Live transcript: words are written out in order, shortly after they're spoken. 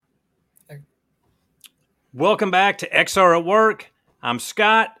Welcome back to XR at Work. I'm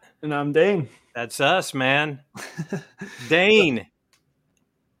Scott. And I'm Dane. That's us, man. Dane,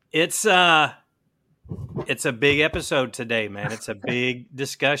 it's a big episode today, man. It's a big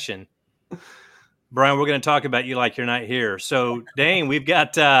discussion. Brian, we're going to talk about you like you're not here. So, Dane, we've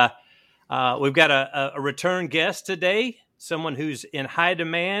got a return guest today, someone who's in high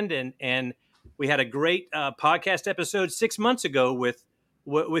demand, and we had a great podcast episode 6 months ago with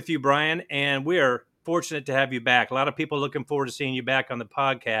you, Brian, and we are fortunate to have you back. A lot of people looking forward to seeing you back on the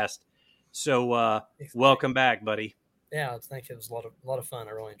podcast. So welcome back, buddy. Yeah, thank you. It was a lot of fun. I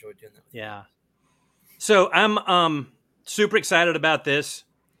really enjoyed doing that. Yeah. So I'm super excited about this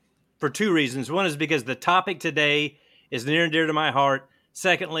for two reasons. One is because the topic today is near and dear to my heart.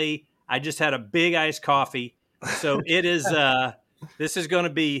 Secondly, I just had a big iced coffee. So it is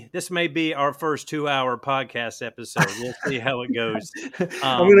this may be our first 2-hour podcast episode. We'll see how it goes.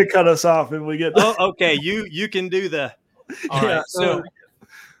 I'm going to cut us off if we get okay. You can do the all right.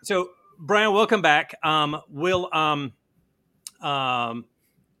 So Brian, welcome back. We'll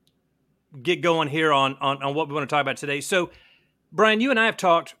get going here on what we want to talk about today. So Brian, you and I have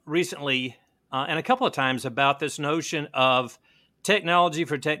talked recently and a couple of times about this notion of technology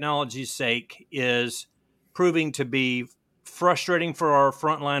for technology's sake is proving to be frustrating for our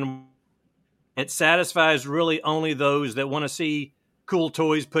frontline. It satisfies really only those that want to see cool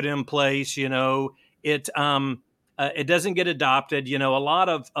toys put in place. You know, it doesn't get adopted. You know, a lot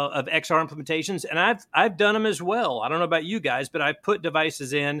of XR implementations, and I've done them as well. I don't know about you guys, but I've put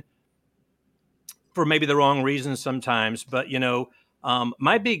devices in for maybe the wrong reasons sometimes. But you know,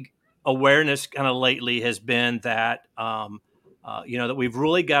 my big awareness kind of lately has been that that we've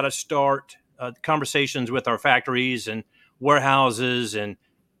really got to start conversations with our factories and warehouses and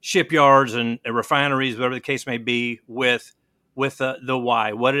shipyards and refineries, whatever the case may be, with the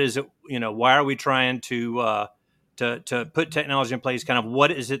why. What is it? You know, why are we trying to put technology in place? Kind of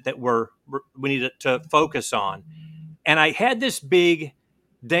what is it that we need to focus on? And I had this big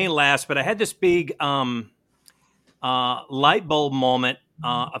Dane laughs, but I had this big light bulb moment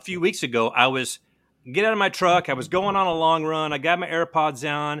a few weeks ago. I was get out of my truck. I was going on a long run. I got my AirPods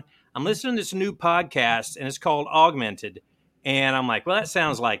on. I'm listening to this new podcast, and it's called Augmented. And I'm like, well, that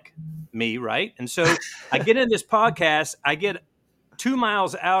sounds like me, right? And so I get into this podcast. I get 2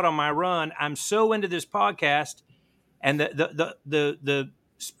 miles out on my run. I'm so into this podcast, and the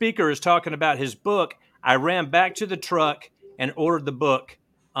speaker is talking about his book. I ran back to the truck and ordered the book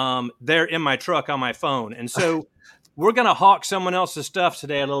there in my truck on my phone. And so we're going to hawk someone else's stuff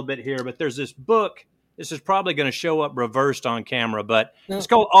today a little bit here, but there's this book. This is probably going to show up reversed on camera, but it's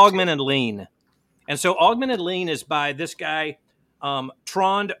called Augmented Lean. And so Augmented Lean is by this guy,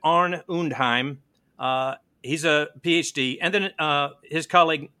 Trond Arne Undheim. He's a PhD. And then his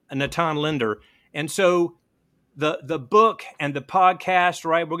colleague, Natan Linder. And so the book and the podcast,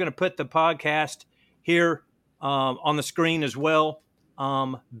 right, we're going to put the podcast here on the screen as well.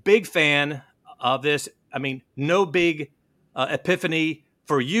 Big fan of this. I mean, no big epiphany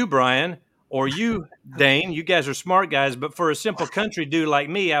for you, Brian, or you, Dane. You guys are smart guys. But for a simple country dude like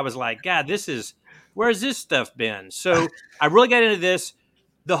me, I was like, God, where's this stuff been? So I really got into this.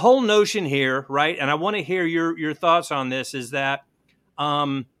 The whole notion here, right, and I want to hear your thoughts on this, is that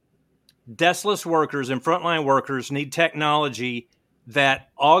deskless workers and frontline workers need technology that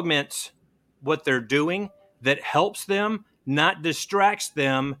augments what they're doing, that helps them, not distracts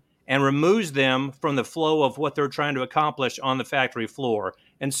them, and removes them from the flow of what they're trying to accomplish on the factory floor.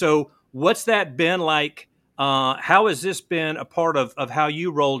 And so what's that been like? How has this been a part of how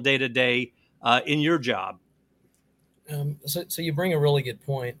you roll day to day in your job? So you bring a really good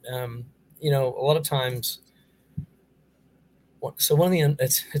point. A lot of times, it's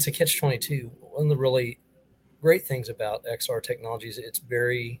a catch-22. One of the really great things about XR technology is it's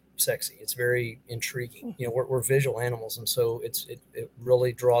very sexy. It's very intriguing. You know, we're visual animals, and so it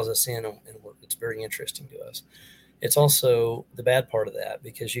really draws us in, and it's very interesting to us. It's also the bad part of that,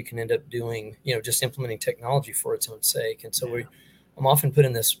 because you can end up doing, just implementing technology for its own sake. And so I'm often put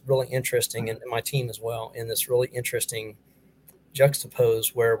in this really interesting, and my team as well, in this really interesting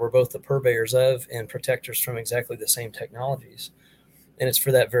juxtapose where we're both the purveyors of and protectors from exactly the same technologies. And it's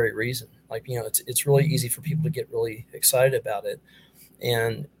for that very reason. Like, it's really easy for people to get really excited about it.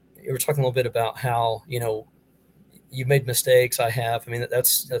 And you were talking a little bit about how, you've made mistakes. I have. I mean,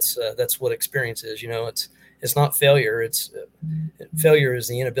 that's what experience is. It's not failure. Failure is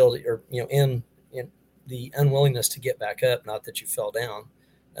the inability, or in the unwillingness to get back up. Not that you fell down.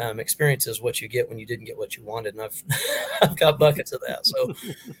 Experience is what you get when you didn't get what you wanted, and I've got buckets of that. So,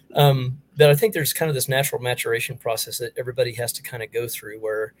 but I think there's kind of this natural maturation process that everybody has to kind of go through,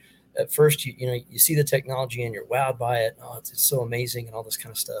 where at first, you see the technology and you're wowed by it. Oh, it's so amazing and all this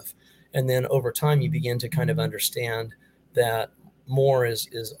kind of stuff. And then over time, you begin to kind of understand that more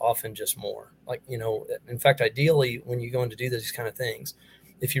is often just more. Like, in fact, ideally, when you go in to do these kind of things,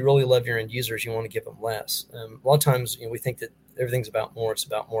 if you really love your end users, you want to give them less. A lot of times, we think that everything's about more. It's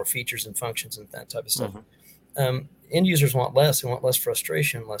about more features and functions and that type of stuff. End users want less. They want less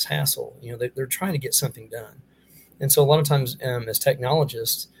frustration, less hassle. They're trying to get something done. And so a lot of times, as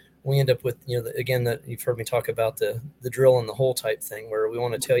technologists, we end up with, again, that you've heard me talk about the drill and the hole type thing, where we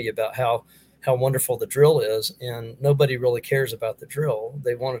want to tell you about how wonderful the drill is, and nobody really cares about the drill.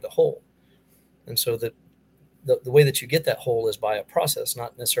 They wanted a hole. And so the way that you get that hole is by a process,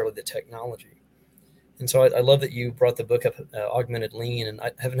 not necessarily the technology. And so I love that you brought the book up, Augmented Lean, and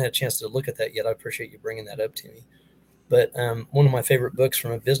I haven't had a chance to look at that yet. I appreciate you bringing that up to me. But one of my favorite books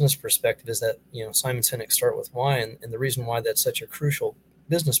from a business perspective is that, Simon Sinek's Start With Why. And the reason why that's such a crucial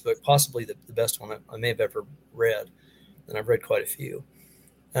business book, possibly the best one I may have ever read, and I've read quite a few,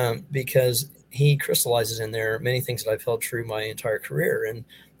 because he crystallizes in there many things that I've held true my entire career.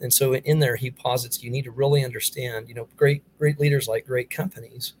 And so in there, he posits you need to really understand, great leaders like great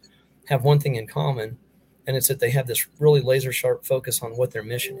companies have one thing in common, and it's that they have this really laser sharp focus on what their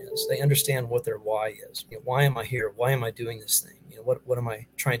mission is. They understand what their why is. Why am I here? Why am I doing this thing? What am I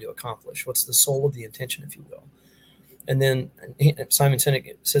trying to accomplish? What's the soul of the intention, if you will? And then Simon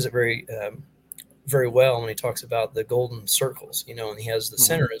Sinek says it very, very well when he talks about the golden circles, and he has the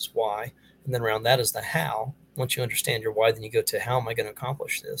center is why, and then around that is the how. Once you understand your why, then you go to how am I going to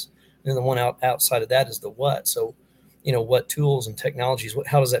accomplish this? And then the one outside of that is the what. So, what tools and technologies,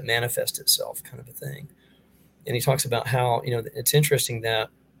 how does that manifest itself, kind of a thing. And he talks about how, it's interesting that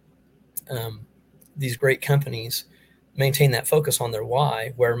these great companies maintain that focus on their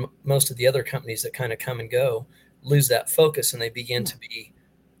why, where most of the other companies that kind of come and go lose that focus, and they begin to be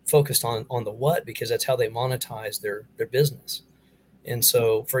focused on the what, because that's how they monetize their business. And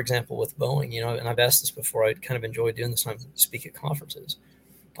so, for example, with Boeing, and I've asked this before, I kind of enjoy doing this when I speak at conferences.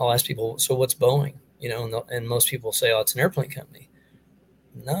 I'll ask people, so what's Boeing? And most people say, oh, it's an airplane company.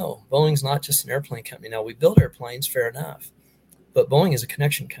 No, Boeing's not just an airplane company. Now, we build airplanes, fair enough, but Boeing is a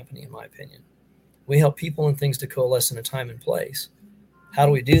connection company, in my opinion. We help people and things to coalesce in a time and place. How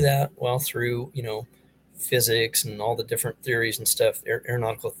do we do that? Well, through, physics and all the different theories and stuff,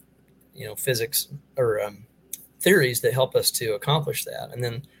 aeronautical, physics or theories that help us to accomplish that. And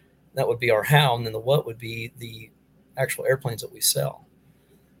then that would be our how, and then the what would be the actual airplanes that we sell.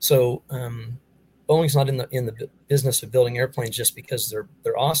 So Boeing's not in the business of building airplanes just because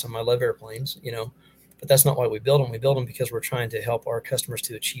they're awesome. I love airplanes, but that's not why we build them. We build them because we're trying to help our customers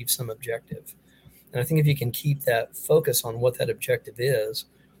to achieve some objective. And I think if you can keep that focus on what that objective is,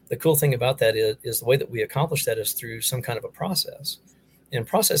 the cool thing about that is the way that we accomplish that is through some kind of a process. And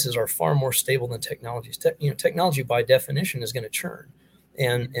processes are far more stable than technologies. Technology by definition is going to churn,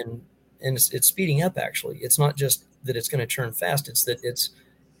 and it's speeding up. Actually, it's not just that it's going to churn fast; it's that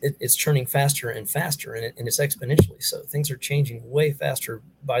it's churning faster and faster, and it's exponentially so. Things are changing way faster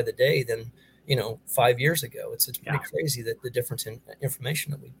by the day than 5 years ago. It's pretty crazy that the difference in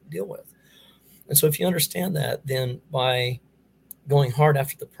information that we deal with. And so if you understand that, then by going hard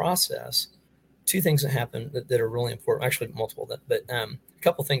after the process, two things that happen that are really important, actually multiple, but a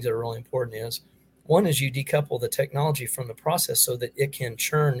couple things that are really important is, one is you decouple the technology from the process so that it can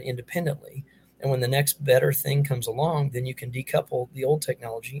churn independently. And when the next better thing comes along, then you can decouple the old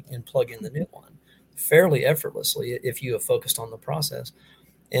technology and plug in the new one fairly effortlessly if you have focused on the process.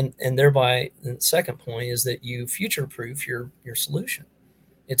 And thereby, the second point is that you future-proof your solution.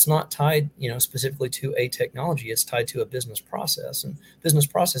 It's not tied, specifically to a technology. It's tied to a business process, and business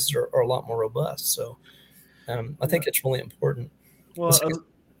processes are a lot more robust. So I think it's really important. Well,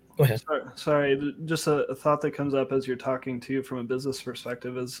 go ahead. Sorry, just a thought that comes up as you're talking to from a business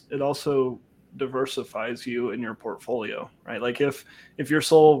perspective is it also diversifies you in your portfolio, right? Like if your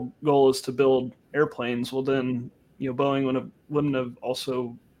sole goal is to build airplanes, well then Boeing wouldn't have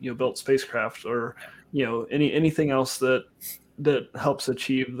also built spacecraft or anything else that helps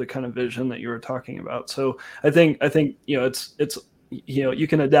achieve the kind of vision that you were talking about. So I think it's you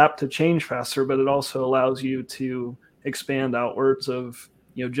can adapt to change faster, but it also allows you to expand outwards of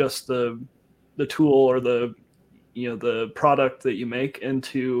just the tool or the product that you make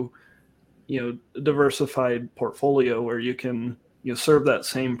into diversified portfolio where you can serve that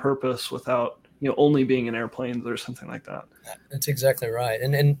same purpose without only being in airplanes or something like that. That's exactly right.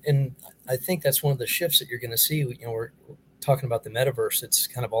 And I think that's one of the shifts that you're going to see. We're talking about the metaverse. It's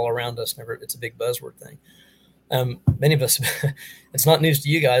kind of all around us. It's a big buzzword thing. Many of us, it's not news to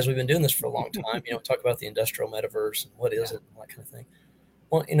you guys. We've been doing this for a long time. Talk about the industrial metaverse and what is it and that kind of thing.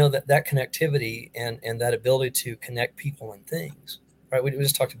 Well, that connectivity and that ability to connect people and things, right? We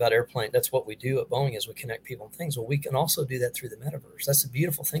just talked about airplane. That's what we do at Boeing is we connect people and things. Well, we can also do that through the metaverse. That's the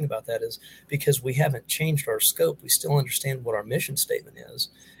beautiful thing about that is because we haven't changed our scope, we still understand what our mission statement is.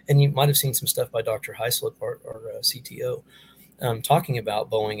 And you might have seen some stuff by Dr. Heislip, our CTO, talking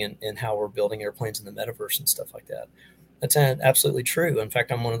about Boeing and how we're building airplanes in the metaverse and stuff like that. That's absolutely true. In fact,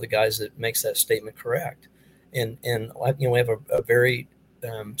 I'm one of the guys that makes that statement correct. And we have a very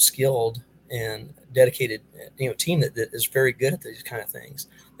skilled and dedicated team that is very good at these kind of things,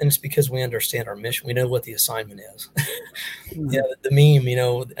 and it's because we understand our mission. We know what the assignment is. The meme,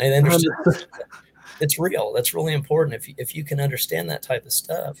 I understand it's real. That's really important if you can understand that type of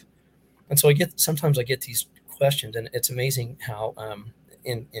stuff. And so sometimes I get these questions, and it's amazing how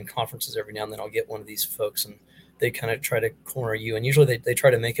in conferences every now and then I'll get one of these folks and they kind of try to corner you, and usually they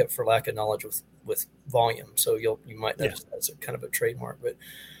try to make up for lack of knowledge with volume. So you might notice that's a kind of a trademark, but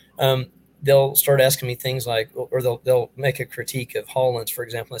they'll start asking me things like, or they'll make a critique of HoloLens, for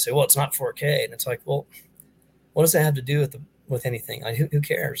example. They say, well, it's not 4K. And it's like, well, what does that have to do with anything? Who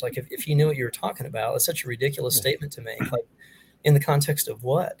cares? Like if you knew what you were talking about, it's such a ridiculous statement to make. Like in the context of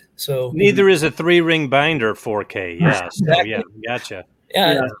what? So neither is a 3-ring binder 4K. Yeah. Exactly. So gotcha.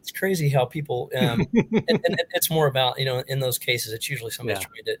 Yeah, it's crazy how people, and it's more about, in those cases, it's usually somebody's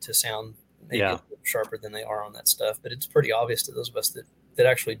trying to sound maybe a little sharper than they are on that stuff. But it's pretty obvious to those of us that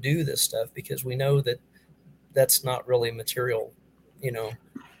actually do this stuff because we know that that's not really material,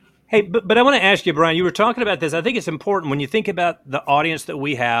 Hey, but I want to ask you, Brian, you were talking about this. I think it's important when you think about the audience that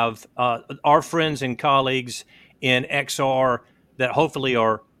we have, our friends and colleagues in XR that hopefully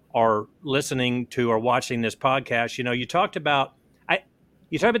are listening to or watching this podcast. You talked about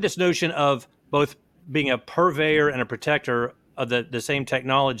this notion of both being a purveyor and a protector of the same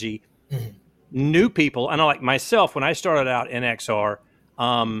technology. Mm-hmm. New people, I know, like myself, when I started out in XR,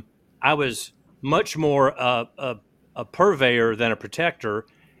 I was much more a purveyor than a protector.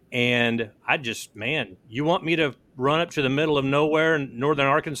 And I just, man, you want me to run up to the middle of nowhere in northern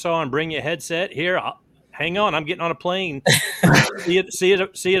Arkansas and bring you a headset? Here, hang on, I'm getting on a plane. see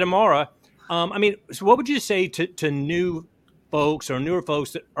you tomorrow. So what would you say to new folks or newer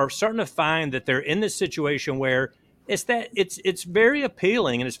folks that are starting to find that they're in this situation where it's very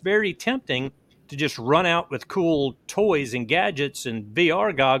appealing and it's very tempting to just run out with cool toys and gadgets and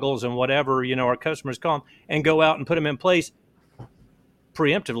VR goggles and whatever our customers call them and go out and put them in place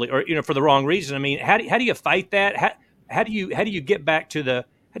preemptively or for the wrong reason? I mean, how do you fight that? How do you get back to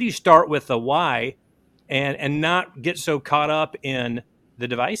how do you start with the why and not get so caught up in the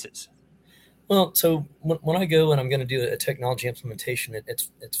devices? Well, so when I go and I'm going to do a technology implementation,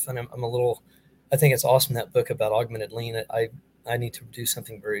 it's fun. I think it's awesome, that book about augmented lean. I need to do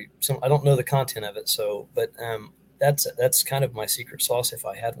something I don't know the content of it. But that's kind of my secret sauce. If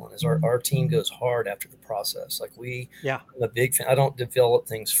I had one, is our team goes hard after the process. Like I'm a big fan. I don't develop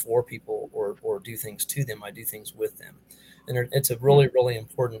things for people or do things to them. I do things with them. And it's a really, really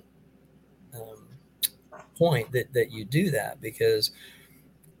important point that you do that because,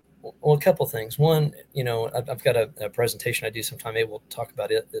 well, a couple of things. One, I've got a presentation I do sometime. Maybe we'll talk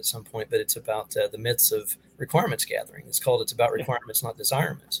about it at some point, but it's about the myths of requirements gathering. It's about requirements, not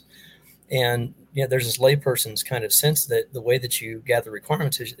desirements. And there's this layperson's kind of sense that the way that you gather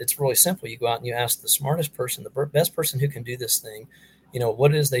requirements is it's really simple. You go out and you ask the smartest person, the best person who can do this thing,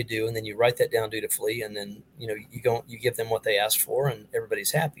 what it is they do, and then you write that down dutifully, and then you give them what they asked for, and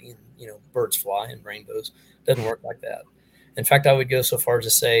everybody's happy, and birds fly and rainbows. Doesn't work like that. In fact, I would go so far as to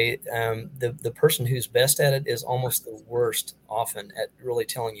say the person who's best at it is almost the worst often at really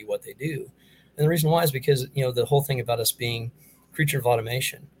telling you what they do. And the reason why is because, the whole thing about us being creature of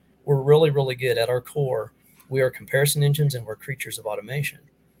automation, we're really, really good at our core. We are comparison engines and we're creatures of automation.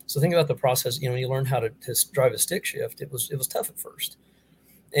 So think about the process. When you learn how to drive a stick shift, it was tough at first.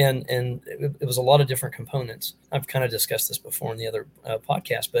 And it was a lot of different components. I've kind of discussed this before in the other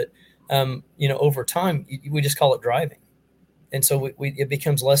podcast, but, over time, we just call it driving. And so it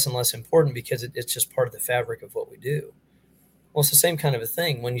becomes less and less important because it's just part of the fabric of what we do. Well, it's the same kind of a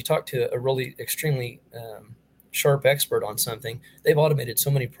thing. When you talk to a really extremely sharp expert on something, they've automated so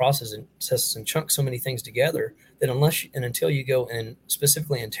many processes and chunked so many things together that until you go and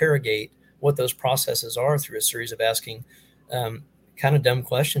specifically interrogate what those processes are through a series of asking kind of dumb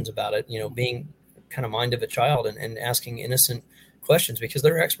questions about it, being kind of mind of a child and asking innocent questions because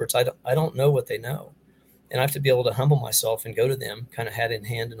they're experts. I don't know what they know. And I have to be able to humble myself and go to them kind of hat in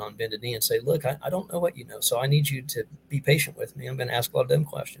hand and on bended knee and say, look, I don't know what you know. So I need you to be patient with me. I'm going to ask a lot of them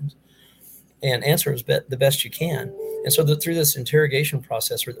questions and answer the best you can. And so through this interrogation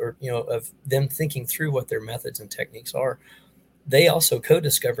process or of them thinking through what their methods and techniques are, they also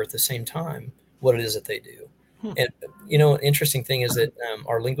co-discover at the same time what it is that they do. And an interesting thing is that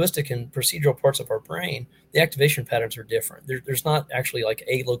our linguistic and procedural parts of our brain, the activation patterns are different. There's not actually like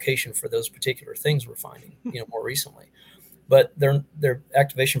a location for those particular things we're finding, more recently, but their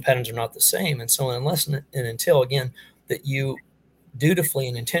activation patterns are not the same. And so unless and until, again, that you dutifully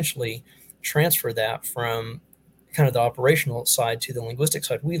and intentionally transfer that from kind of the operational side to the linguistic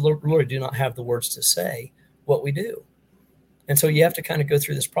side, we really do not have the words to say what we do. And so you have to kind of go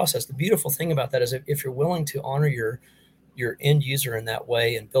through this process. The beautiful thing about that is if you're willing to honor your end user in that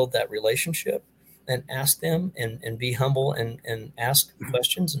way and build that relationship and ask them and be humble and ask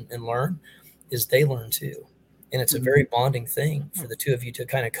questions and learn, is they learn too. And it's a very bonding thing for the two of you to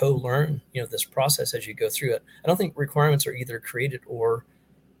kind of co-learn, this process as you go through it. I don't think requirements are either created or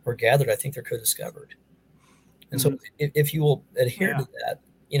gathered. I think they're co-discovered. And so if you will adhere to that,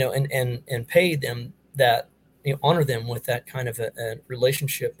 and pay them that, honor them with that kind of a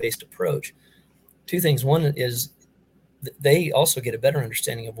relationship-based approach, two things. One is they also get a better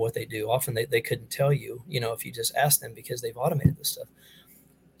understanding of what they do. Often they couldn't tell you, if you just ask them, because they've automated this stuff.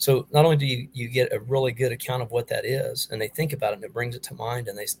 So not only do you get a really good account of what that is, and they think about it and it brings it to mind,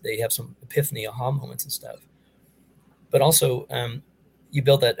 and they have some epiphany, aha moments and stuff, but also you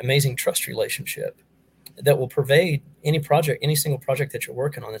build that amazing trust relationship that will pervade any project, any single project that you're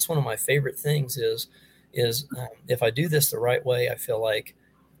working on. It's one of my favorite things is if I do this the right way, I feel like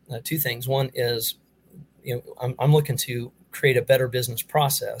two things. One is, I'm looking to create a better business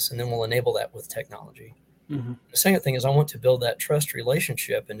process, and then we'll enable that with technology. The second thing is I want to build that trust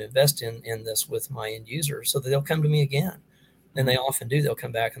relationship and invest in this with my end users so that they'll come to me again. And they often do. They'll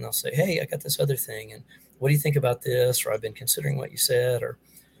come back and they'll say, hey, I got this other thing, and what do you think about this? Or I've been considering what you said, or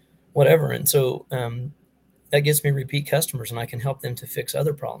whatever. And so that gets me repeat customers, and I can help them to fix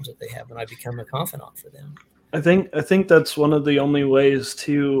other problems that they have, and I become a confidant for them. I think that's one of the only ways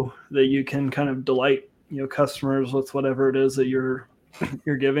too that you can kind of delight customers with whatever it is that you're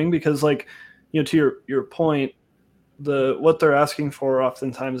giving, because to your point, what they're asking for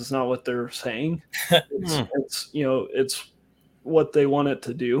oftentimes is not what they're saying. It's what they want it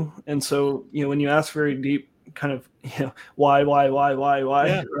to do. And so when you ask very deep kind of why,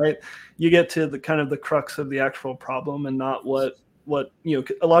 right, you get to the kind of the crux of the actual problem, and not what a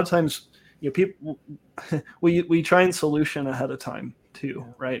lot of times people we try and solution ahead of time too,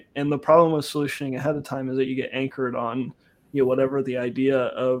 right? And the problem with solutioning ahead of time is that you get anchored on whatever the idea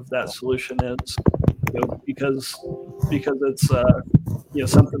of that solution is, because it's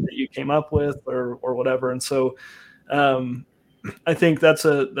something that you came up with or whatever. And so I think that's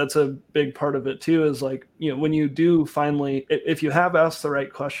a big part of it too, is when you do finally, if you have asked the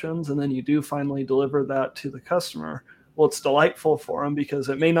right questions and then you do finally deliver that to the customer, well, it's delightful for them, because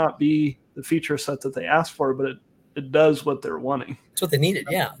it may not be the feature set that they asked for, but it does what they're wanting. It's what they needed.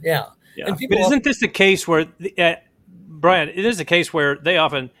 Yeah. And but isn't this the case where, Brian, it is a case where they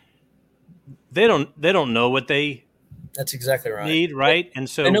don't know what they that's exactly right. need, right? And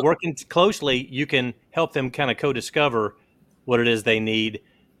so working closely, you can help them kind of co-discover what it is they need.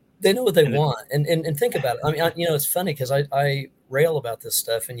 They know what they want, and think about it. I mean, it's funny because I rail about this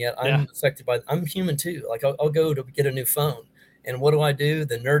stuff, and yet I'm affected by. I'm human too. Like I'll go to get a new phone, and what do?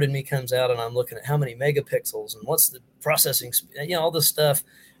 The nerd in me comes out, and I'm looking at how many megapixels and what's the processing, all this stuff,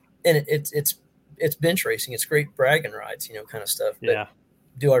 and it's bench racing. It's great bragging rights, kind of stuff. But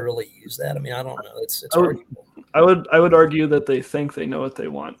do I really use that? I mean, I don't know. It's arguable. I would argue that they think they know what they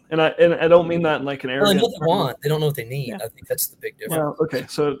want, and I don't mean that in like an arrogant. They know what they want. They don't know what they need. I think that's the big difference. Well, okay,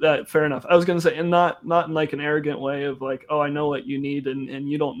 so that fair enough. I was going to say, and not in like an arrogant way of like, oh, I know what you need, and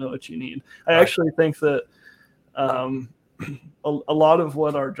you don't know what you need. I actually think that a lot of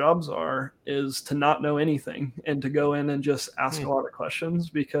what our jobs are is to not know anything and to go in and just ask a lot of questions,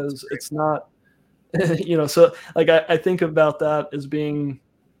 because it's not, so like I think about that as being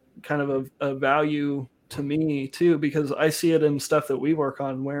kind of a value to me too, because I see it in stuff that we work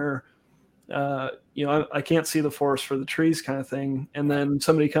on where, I can't see the forest for the trees kind of thing. And then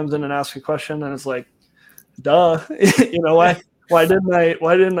somebody comes in and asks a question, and it's like, duh, why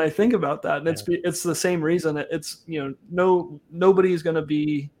didn't I think about that? And it's the same reason. It's, nobody's going to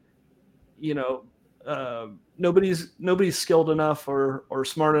be, nobody's skilled enough or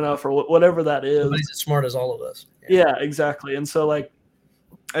smart enough or whatever that is. Nobody's as smart as all of us. Yeah, exactly. And so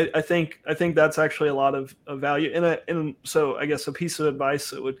I think that's actually a lot of value. And so I guess a piece of advice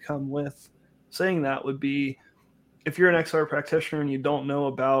that would come with saying that would be, if you're an XR practitioner and you don't know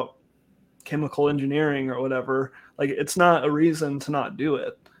about chemical engineering or whatever, it's not a reason to not do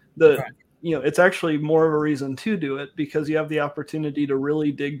it. It's actually more of a reason to do it, because you have the opportunity to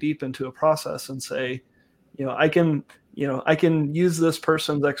really dig deep into a process and say, I can use this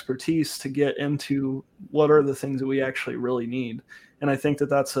person's expertise to get into what are the things that we actually really need. And I think that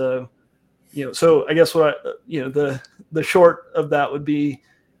that's so I guess the short of that would be,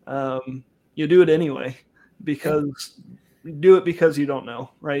 you do it anyway, because do it because you don't know,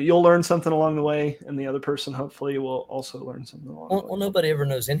 right? You'll learn something along the way, and the other person hopefully will also learn something along the way. Well, nobody ever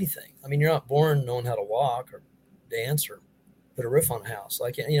knows anything. I mean, you're not born knowing how to walk or dance or put a roof on a house.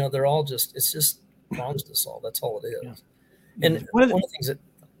 Like, they're all it's just problems to solve. That's all it is. Yeah. And one of the things that,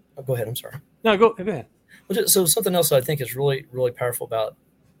 go ahead. I'm sorry. No, go ahead. So something else that I think is really, really powerful about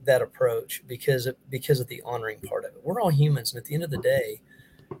that approach, because of the honoring part of it. We're all humans, and at the end of the day,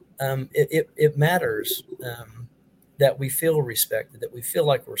 it matters that we feel respected, that we feel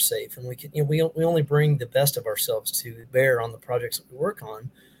like we're safe, and we only bring the best of ourselves to bear on the projects that we work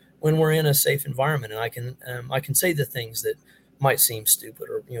on when we're in a safe environment. And I can say the things that might seem stupid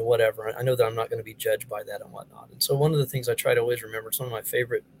or whatever. I know that I'm not going to be judged by that and whatnot. And so one of the things I try to always remember, it's one of my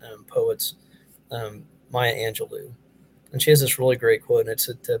favorite poets, Maya Angelou, and she has this really great quote, and it's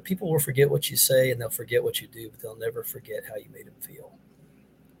that people will forget what you say and they'll forget what you do, but they'll never forget how you made them feel.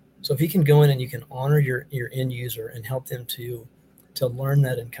 So if you can go in and you can honor your end user and help them to learn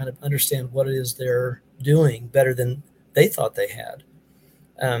that and kind of understand what it is they're doing better than they thought they had,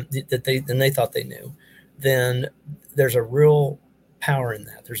 than they thought they knew, then there's a real power in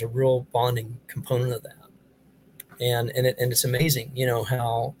that. There's a real bonding component of that. And it's amazing,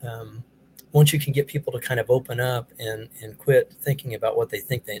 how once you can get people to kind of open up and quit thinking about what they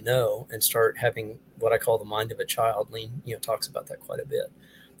think they know and start having what I call the mind of a child. Lean, talks about that quite a bit.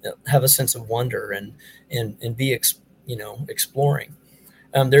 Have a sense of wonder and be exploring.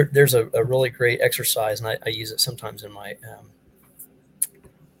 There's a really great exercise, and I use it sometimes in my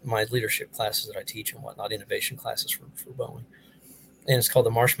my leadership classes that I teach and whatnot, innovation classes for Boeing. And it's called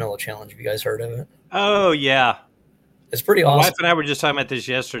the Marshmallow Challenge. Have you guys heard of it? Oh, yeah. It's pretty awesome. My wife and I were just talking about this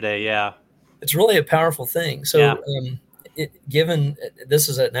yesterday. Yeah. It's really a powerful thing. So given this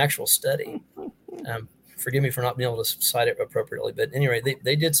is an actual study, forgive me for not being able to cite it appropriately, but anyway,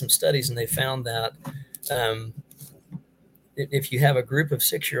 they did some studies and they found that if you have a group of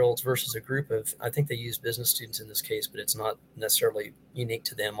 6-year-olds versus a group of, I think they use business students in this case, but it's not necessarily unique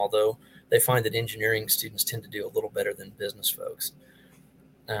to them, although they find that engineering students tend to do a little better than business folks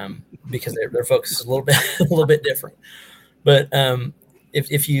because their focus is a little bit different. But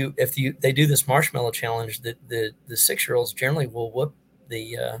if they do this marshmallow challenge, the 6-year-olds generally will whoop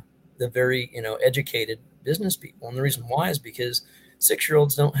the very educated business people, and the reason why is because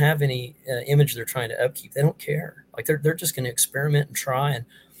 6-year-olds don't have any image they're trying to upkeep. They don't care. Like they're just going to experiment and try and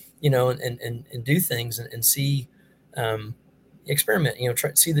and do things and see experiment.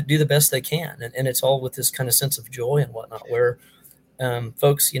 Do the best they can, and it's all with this kind of sense of joy and whatnot. Where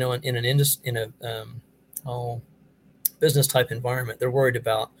folks, in a business type environment, they're worried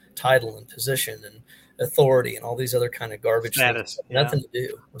about title and position and authority and all these other kind of garbage status, things. Nothing to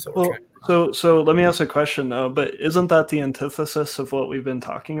do with what we're trying to do. So let me ask a question though, but isn't that the antithesis of what we've been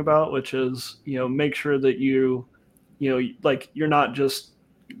talking about, which is, make sure that you're not just,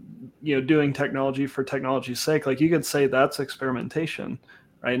 doing technology for technology's sake. Like you could say that's experimentation,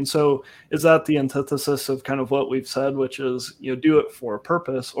 right? And so is that the antithesis of kind of what we've said, which is, do it for a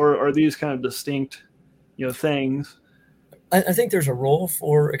purpose, or are these kind of distinct, things? I think there's a role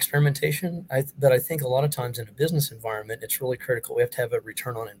for experimentation, but I think a lot of times in a business environment, it's really critical. We have to have a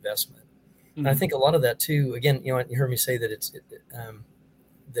return on investment. Mm-hmm. And I think a lot of that too, again, you heard me say that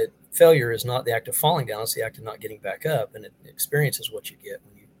that failure is not the act of falling down, it's the act of not getting back up. And experience is what you get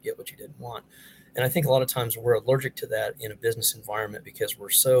when you get what you didn't want. And I think a lot of times we're allergic to that in a business environment because we're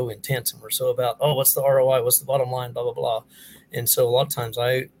so intense and we're so about, what's the ROI? What's the bottom line? Blah, blah, blah. And so a lot of times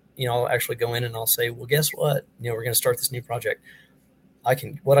I'll actually go in and I'll say, well, guess what? We're going to start this new project.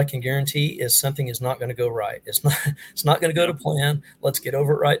 What I can guarantee is something is not going to go right. It's not going to go to plan. Let's get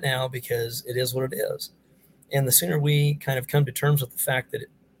over it right now because it is what it is. And the sooner we kind of come to terms with the fact that,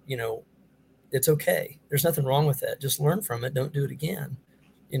 it's okay. There's nothing wrong with that. Just learn from it. Don't do it again.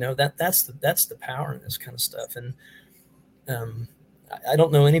 That's the power in this kind of stuff. And I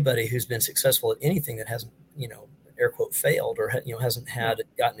don't know anybody who's been successful at anything that hasn't, air quote, failed or hasn't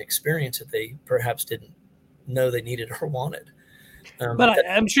gotten experience that they perhaps didn't know they needed or wanted. But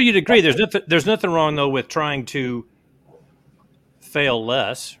I'm sure you'd agree. There's nothing wrong though with trying to fail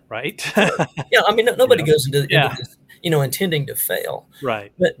less, right? Yeah, I mean nobody goes into this, intending to fail,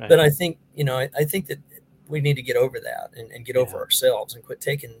 right? But I think I think that we need to get over that and get over ourselves and quit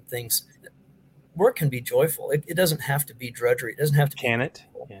taking things. Work can be joyful. It doesn't have to be drudgery. It doesn't have to be. Can it?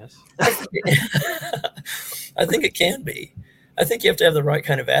 Yes. I think it can be. I think you have to have the right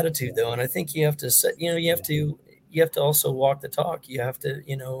kind of attitude, though, and I think you have to set. You have to also walk the talk. You have to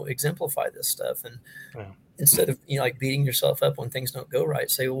exemplify this stuff, and instead of like beating yourself up when things don't go right,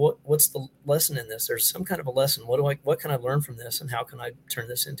 say, well, what's the lesson in this? There's some kind of a lesson. What can I learn from this, and how can I turn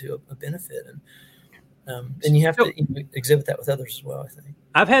this into a benefit? And you have to exhibit that with others as well, I think.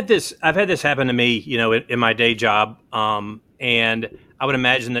 I've had this happen to me, in my day job. And I would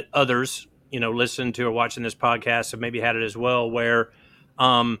imagine that others, listen to or watching this podcast have maybe had it as well, where,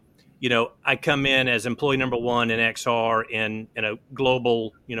 I come in as employee number one in XR in a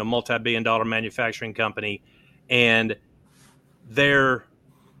global, multi-billion-dollar manufacturing company. And they're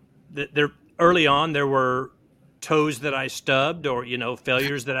early on, there were toes that I stubbed or,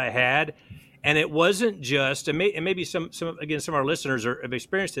 failures that I had. And it wasn't just, and maybe some of our listeners have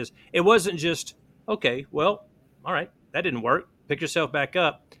experienced this. It wasn't just, okay, well, all right, that didn't work. Pick yourself back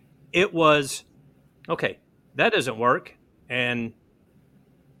up. It was, okay, that doesn't work, and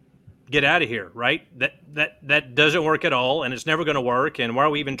get out of here, right? That doesn't work at all, and it's never going to work. And why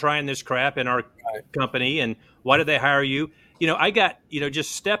are we even trying this crap in our company? And why did they hire you? I got,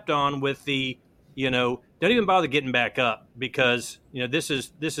 just stepped on with the, don't even bother getting back up, because this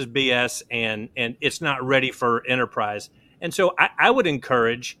is BS, and it's not ready for enterprise. And so I would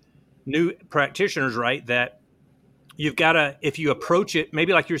encourage new practitioners, right, that you've got to, if you approach it,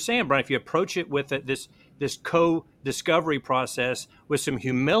 maybe like you're saying, Brian, if you approach it with this co-discovery process with some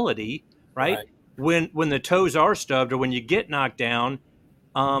humility, right? When the toes are stubbed or when you get knocked down,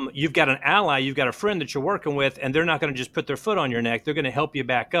 you've got an ally, you've got a friend that you're working with, and they're not going to just put their foot on your neck. They're going to help you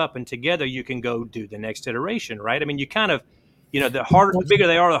back up, and together you can go do the next iteration, right? I mean, you kind of, the bigger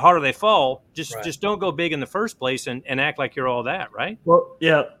they are, the harder they fall. Just don't go big in the first place and act like you're all that, right? Well,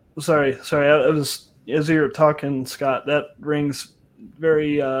 yeah. Sorry. I was, as you were talking, Scott, that rings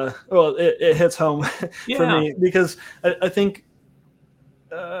very, it hits home for me, because I think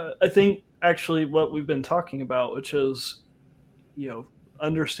actually what we've been talking about, which is,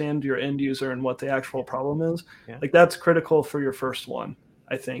 understand your end user and what the actual problem is. Like, that's critical for your first one,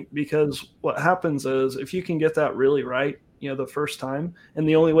 I think, because what happens is, if you can get that really right, the first time, and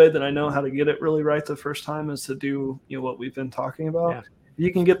the only way that I know how to get it really right the first time is to do, what we've been talking about. If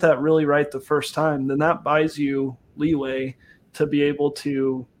you can get that really right the first time, then that buys you leeway to be able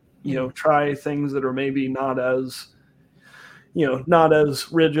to, try things that are maybe not as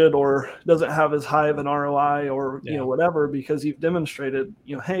rigid, or doesn't have as high of an ROI, or, whatever, because you've demonstrated,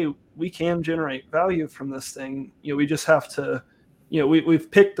 hey, we can generate value from this thing. We just have to, we've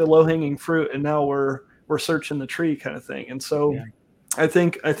picked the low hanging fruit, and now we're searching the tree, kind of thing. And so I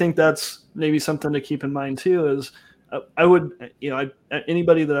think that's maybe something to keep in mind too, is I would,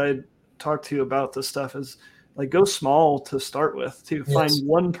 anybody that I talk to about this stuff is, like, go small to start with, to find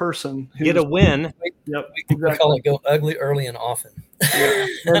one person who get a win. Yep, we call it go ugly early and often.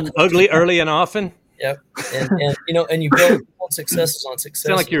 Ugly early and often. Yep, and and you build successes on success.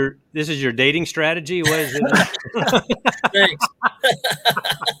 Sound like this is your dating strategy. What is it? Thanks.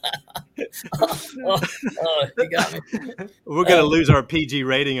 You got me. We're going to lose our PG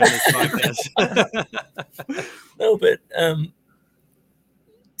rating on this podcast. No, but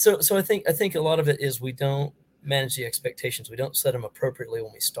so I think a lot of it is we don't manage the expectations. We don't set them appropriately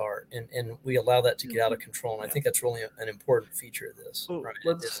when we start, and we allow that to get out of control. And I think that's really an important feature of this. Right?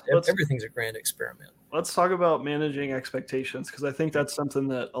 Everything's a grand experiment. Let's talk about managing expectations, because I think that's something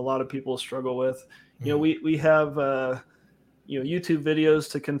that a lot of people struggle with. We have YouTube videos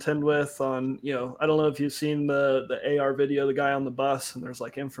to contend with on, I don't know if you've seen the AR video, the guy on the bus, and there's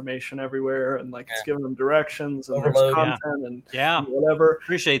like information everywhere, and like it's giving them directions, and overload, there's content and whatever.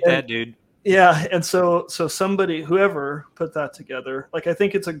 Appreciate that, dude. Yeah. And so somebody, whoever put that together, like, I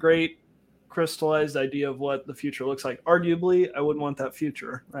think it's a great crystallized idea of what the future looks like. Arguably, I wouldn't want that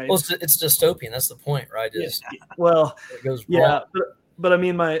future, right? Well, it's dystopian. That's the point, right? Well, it goes wrong. But I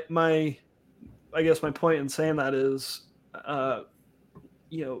mean, I guess my point in saying that is,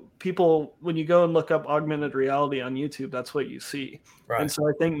 people, when you go and look up augmented reality on YouTube, that's what you see. Right. And so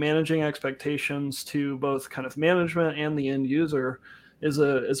I think managing expectations to both kind of management and the end user is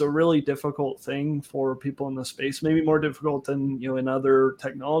a really difficult thing for people in this space, maybe more difficult than, in other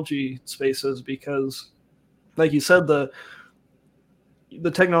technology spaces, because, like you said, the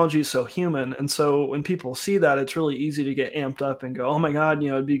technology is so human. And so when people see that, it's really easy to get amped up and go, oh my God,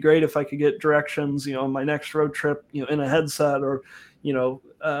 it'd be great if I could get directions, on my next road trip, in a headset, or,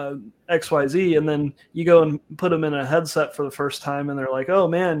 XYZ. And then you go and put them in a headset for the first time, and they're like, oh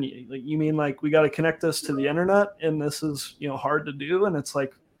man, you mean like we got to connect this to the internet, and this is, hard to do. And it's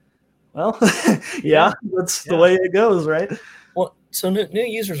like, well, that's the way it goes. Right. Well, so new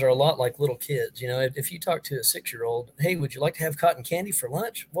users are a lot like little kids. If you talk to a 6-year-old, hey, would you like to have cotton candy for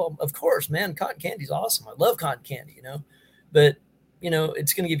lunch? Well, of course, man, cotton candy's awesome. I love cotton candy. But,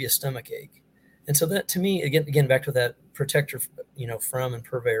 it's going to give you a stomach ache. And so that, to me, again, back to that protector, from and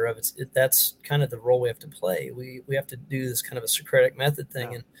purveyor of that's kind of the role we have to play. We have to do this kind of a Socratic method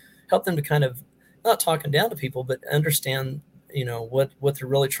thing and help them to kind of not talking down to people, but understand, what they're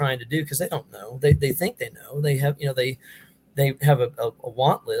really trying to do, because they don't know. They think they know. They have, they have a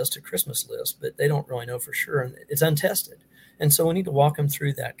want list, a Christmas list, but they don't really know for sure, and it's untested. And so we need to walk them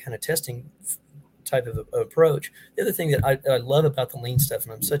through that kind of testing type of approach. The other thing that I love about the lean stuff,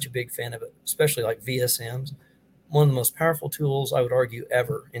 and I'm such a big fan of it, especially like VSMs, one of the most powerful tools I would argue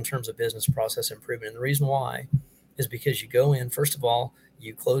ever in terms of business process improvement. And the reason why is because you go in, first of all,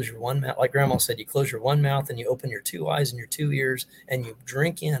 you close your one mouth, like Grandma said, you close your one mouth and you open your two eyes and your two ears, and you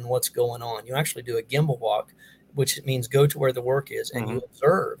drink in what's going on. You actually do a gimbal walk, which means go to where the work is, and you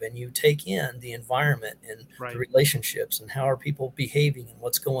observe and you take in the environment and the relationships and how are people behaving and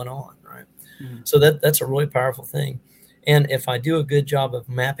what's going on, right? So that's a really powerful thing. And if I do a good job of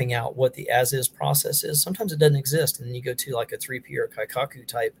mapping out what the as-is process is, sometimes it doesn't exist. And then you go to like a 3P or Kaikaku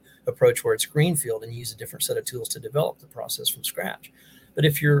type approach where it's greenfield and you use a different set of tools to develop the process from scratch. But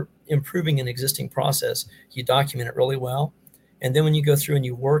if you're improving an existing process, you document it really well. And then when you go through and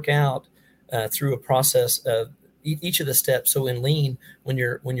you work out through a process of each of the steps. So in lean, when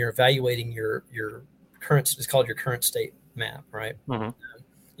you're evaluating your current, it's called your current state map, right?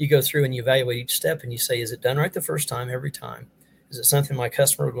 You go through and you evaluate each step and you say, is it done right the first time, every time? Is it something my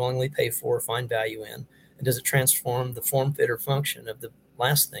customer would willingly pay for, find value in? And does it transform the form, fit, or function of the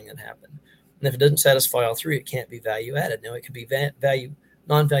last thing that happened? And if it doesn't satisfy all three, it can't be value added. Now, it could be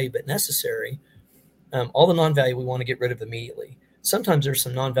non-value, but necessary. All the non-value we want to get rid of immediately. Sometimes there's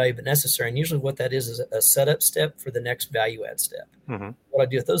some non-value but necessary, and usually what that is a setup step for the next value add step. What I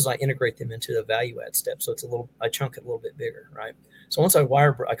do with those is I integrate them into the value add step, so I chunk it a little bit bigger, right? So once I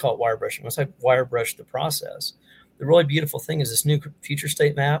call it wire brushing. Once I wire brush the process, the really beautiful thing is this new future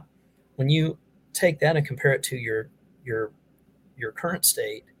state map. When you take that and compare it to your current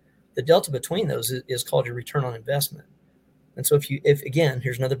state, the delta between those is called your return on investment. And so if again,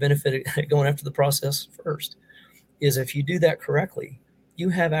 here's another benefit of going after the process first, is if you do that correctly, you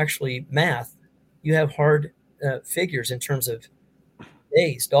have actually math, you have hard figures in terms of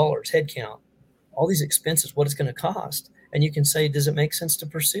days, dollars, head count, all these expenses, what it's going to cost. And you can say, does it make sense to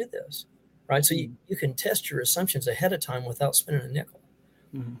pursue this? Right. So you can test your assumptions ahead of time without spending a nickel.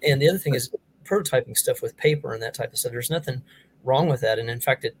 And the other thing is prototyping stuff with paper and that type of stuff. There's nothing wrong with that. And in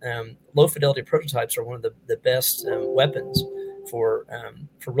fact, low fidelity prototypes are one of the best weapons for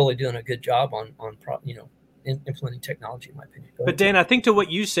really doing a good job on implementing technology, in my opinion. But Dan, I think to what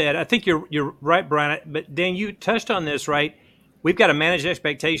you said, I think you're right, Brian. But Dan, you touched on this, right? We've got to manage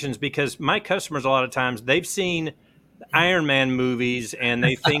expectations, because my customers, a lot of times, they've seen Iron Man movies and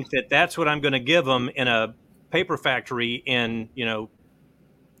they think that that's what I'm going to give them in a paper factory in,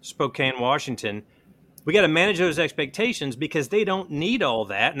 Spokane, Washington. We got to manage those expectations, because they don't need all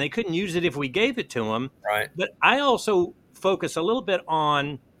that and they couldn't use it if we gave it to them. Right. But I also focus a little bit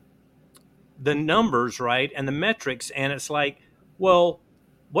on the numbers, right, and the metrics. And it's like, well,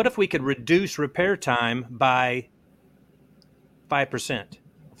 what if we could reduce repair time by 5%?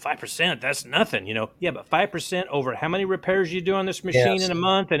 5%, that's nothing, Yeah, but 5% over how many repairs you do on this machine in a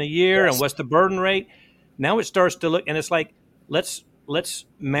month and a year, and what's the burden rate? Now it starts to look, and it's like, let's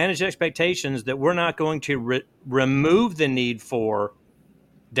manage expectations that we're not going to remove the need for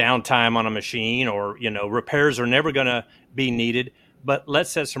downtime on a machine, or repairs are never going to be needed. But let's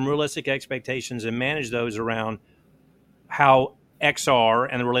set some realistic expectations and manage those around how XR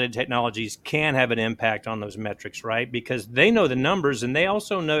and the related technologies can have an impact on those metrics, right? Because they know the numbers, and they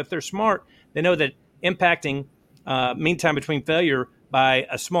also know, if they're smart, they know that impacting mean time between failure by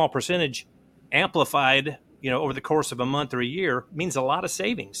a small percentage amplified, over the course of a month or a year, means a lot of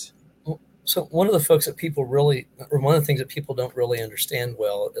savings. So one of the things that people don't really understand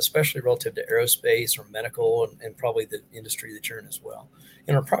well, especially relative to aerospace or medical and probably the industry that you're in as well,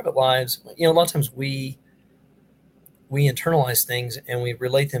 in our private lives, a lot of times we internalize things and we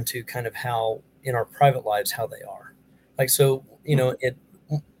relate them to kind of how in our private lives, how they are. Like, so,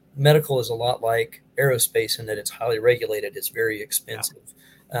 medical is a lot like aerospace in that it's highly regulated. It's very expensive.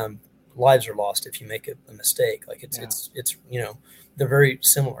 Lives are lost if you make a mistake. Like it's they're very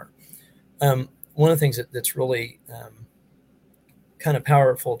similar. One of the things that's really kind of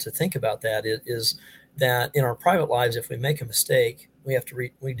powerful to think about that is that in our private lives, if we make a mistake, we have to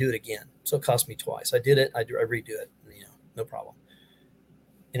we do it again. So it cost me twice. I did it. I redo it. No problem.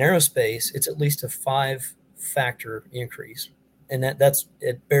 In aerospace, it's at least a 5-factor increase and that's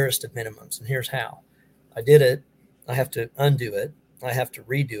at barest of minimums. And here's how: I did it. I have to undo it. I have to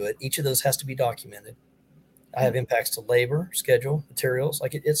redo it. Each of those has to be documented. I have impacts to labor, schedule, materials.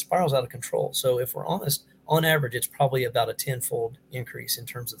 Like it spirals out of control. So if we're honest, on average, it's probably about a tenfold increase in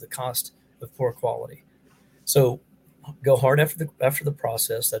terms of the cost of poor quality. So go hard after the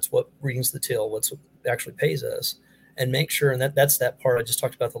process. That's what rings the till. What's what actually pays us, and make sure. And that's that part I just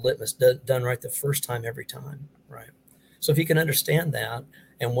talked about, the litmus done right the first time, every time. Right. So if you can understand that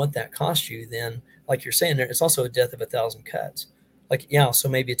and what that costs you, then like you're saying, it's also a death of 1,000 cuts. Like, yeah, so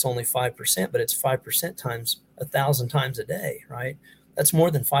maybe it's only 5%, but it's 5% times 1,000 times a day, right? That's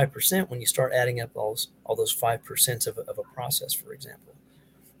more than 5% when you start adding up all those 5% of a process, for example.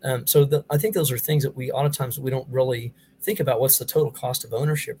 I think those are things that a lot of times we don't really think about. What's the total cost of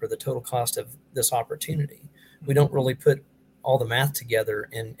ownership or the total cost of this opportunity? We don't really put all the math together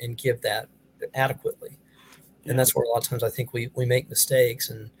and give that adequately. And that's where a lot of times I think we make mistakes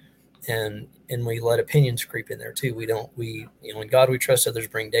and we let opinions creep in there too. In God we trust, others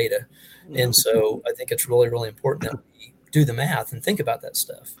bring data. And so I think it's really, really important that we do the math and think about that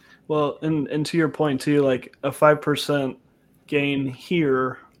stuff. Well, and to your point too, like a 5% gain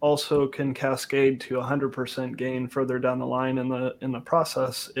here also can cascade to 100% gain further down the line in the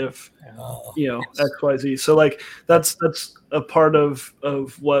process if XYZ. So like that's a part of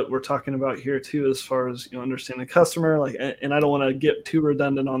what we're talking about here too, as far as understanding the customer. Like, and I don't want to get too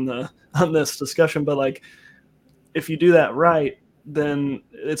redundant on this discussion, but like if you do that right, then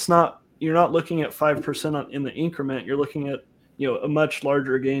you're not looking at 5% in the increment. You're looking at a much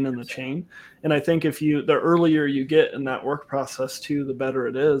larger gain in the chain. And I think the earlier you get in that work process too, the better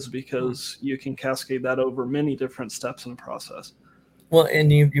it is, because you can cascade that over many different steps in the process. Well,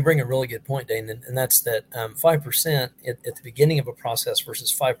 and you bring a really good point, Dane, and that's that 5% at the beginning of a process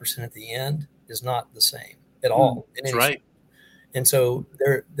versus 5% at the end is not the same at all. That's right. And so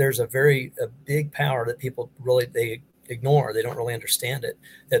there's a big power that people they ignore. They don't really understand it,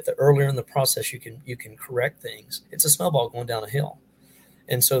 that the earlier in the process you can correct things. It's a snowball going down a hill.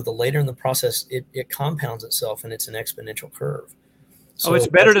 And so the later in the process, it compounds itself, and it's an exponential curve. So it's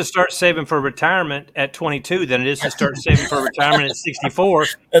better to start saving for retirement at 22 than it is to start saving for retirement at 64.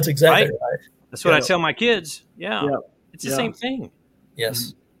 That's exactly right. That's what I tell my kids. Yeah. It's the same thing.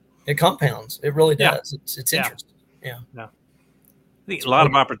 Yes. It compounds. It really does. It's interesting. Yeah. I think a lot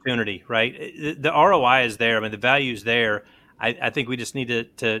of opportunity, right? The ROI is there. I mean, the value is there. I think we just need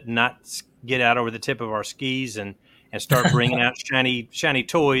to not get out over the tip of our skis and start bringing out shiny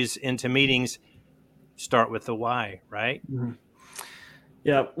toys into meetings. Start with the why, right? Mm-hmm.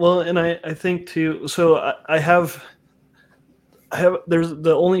 Yeah. Well, and I think too, so I have, there's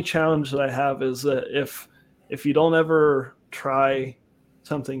the only challenge that I have is that if you don't ever try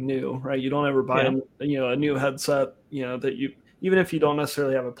something new, right? You don't ever buy a new headset, that even if you don't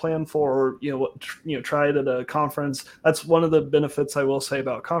necessarily have a plan for, or, try it at a conference. That's one of the benefits I will say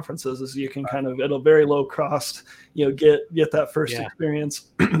about conferences is you can kind of, at a very low cost, get that first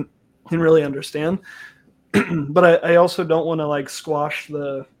experience and really understand. But I also don't want to like squash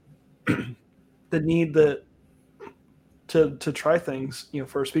the need to try things,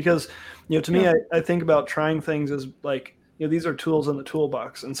 first, because, to me, I think about trying things as like, these are tools in the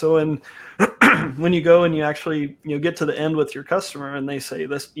toolbox. And so when you go and you actually, get to the end with your customer and they say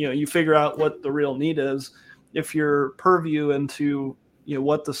this, you figure out what the real need is. If your purview into,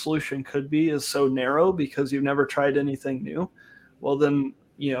 what the solution could be is so narrow because you've never tried anything new, well, then,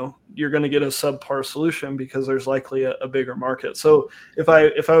 you're going to get a subpar solution because there's likely a bigger market. So if I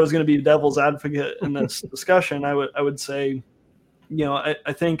was going to be devil's advocate in this discussion, I would say,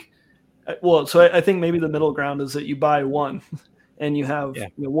 I think, I think maybe the middle ground is that you buy one and you have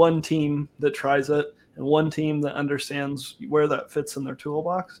one team that tries it and one team that understands where that fits in their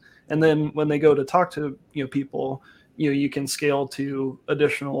toolbox. And then when they go to talk to, people, you can scale to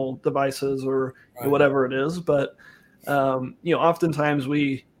additional devices or whatever it is. But oftentimes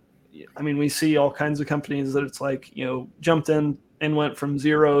we see all kinds of companies that it's like, jumped in and went from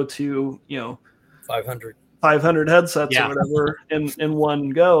 0 to, 500 headsets or whatever in one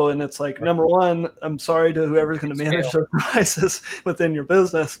go. And it's like, number one, I'm sorry to whoever's going to manage their prices within your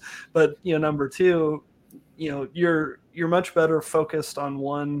business. But, number two, you're much better focused on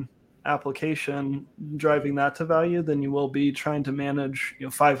one application, driving that to value, than you will be trying to manage,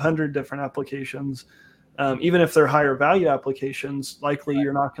 500 different applications. Even if they're higher value applications, likely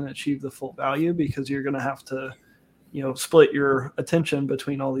you're not going to achieve the full value because you're going to have to, split your attention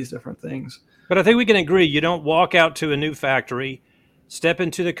between all these different things. But I think we can agree, you don't walk out to a new factory, step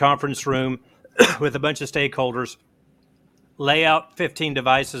into the conference room with a bunch of stakeholders, lay out 15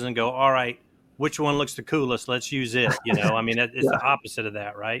 devices and go, all right, which one looks the coolest? Let's use it. I mean, it's the opposite of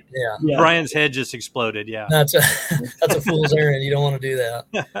that, right? Yeah. Brian's head just exploded. Yeah. That's a fool's errand. You don't want to do that.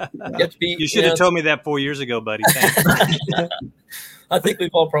 You have to be, you should have told me that 4 years ago, buddy. Thank you. I think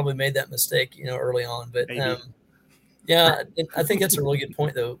we've all probably made that mistake, early on, but yeah, I think that's a really good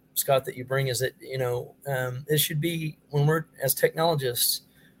point though, Scott, that you bring is that, it should be when we're as technologists,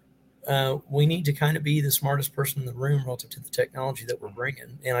 we need to kind of be the smartest person in the room relative to the technology that we're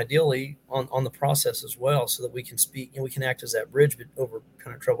bringing, and ideally on the process as well, so that we can speak and we can act as that bridge over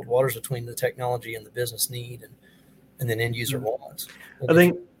kind of troubled waters between the technology and the business need and then end user wants. I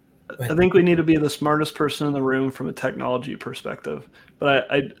think we need to be the smartest person in the room from a technology perspective, but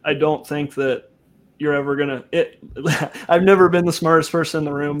I don't think that you're ever gonna. I've never been the smartest person in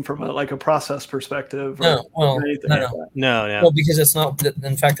the room from a process perspective. Or anything like that. No. Well, because it's not.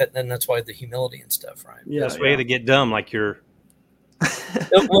 In fact, that's why the humility and stuff, right? Yeah, that's way to get dumb, like your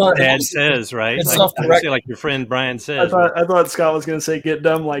well, dad says, right? It's like your friend Brian says. I thought Scott was going to say get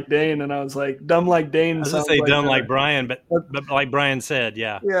dumb like Dane, and I was like, dumb like Dane. I was going to say dumb like Brian, but like Brian said,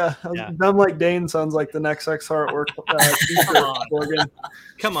 yeah. Yeah, dumb like Dane sounds like the next X-Heart slogan.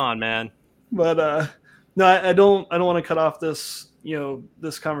 Come on, man. But no, I don't want to cut off this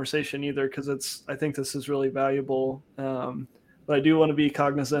this conversation either, because I think this is really valuable. But I do want to be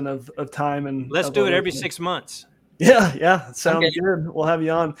cognizant of time, and let's do it every 6 months. Yeah, sounds good. We'll have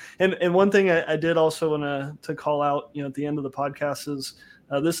you on. And one thing I did also want to call out, at the end of the podcast is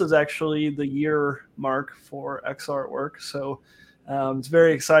this is actually the year mark for X-Artwork, so it's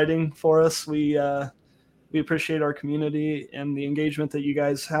very exciting for us. We appreciate our community and the engagement that you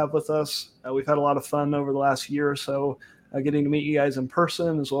guys have with us. We've had a lot of fun over the last year or so, getting to meet you guys in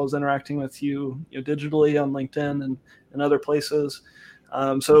person, as well as interacting with you, digitally on LinkedIn and other places.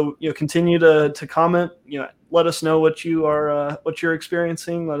 So continue to comment. Let us know what you're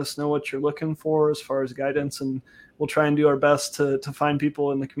experiencing. Let us know what you're looking for as far as guidance, and we'll try and do our best to find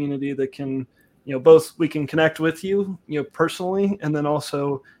people in the community that can, both we can connect with you, personally, and then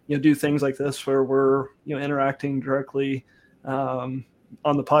also do things like this where we're interacting directly on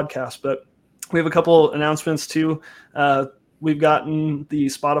the podcast. But we have a couple announcements too. We've gotten the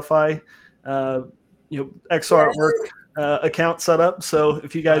Spotify X-Artwork account set up. So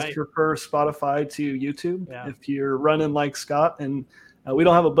if you guys prefer Spotify to YouTube, if you're running like Scott, and we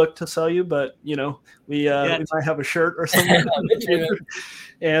don't have a book to sell you, but we might have a shirt or something.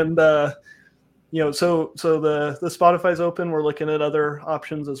 And so the Spotify's open. We're looking at other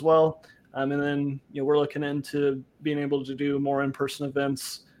options as well, and then we're looking into being able to do more in-person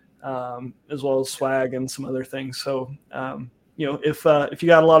events, as well as swag and some other things. So if you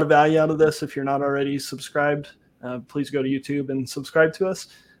got a lot of value out of this, if you're not already subscribed, please go to YouTube and subscribe to us.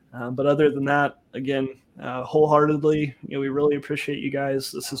 But other than that, again, wholeheartedly, we really appreciate you guys.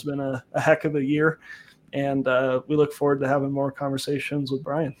 This has been a heck of a year, and we look forward to having more conversations with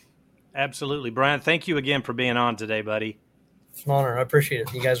Brian. Absolutely. Brian, thank you again for being on today, buddy. It's an honor. I appreciate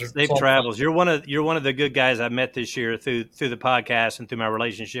it. You guys are safe travels. You're one of the good guys I've met this year through the podcast and through my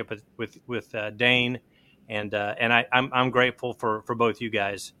relationship with Dane, and I'm grateful for both you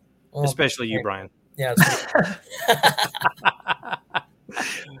guys, especially you, Brian. Yeah.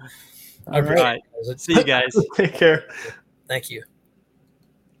 All right. See you guys. Take care. Thank you.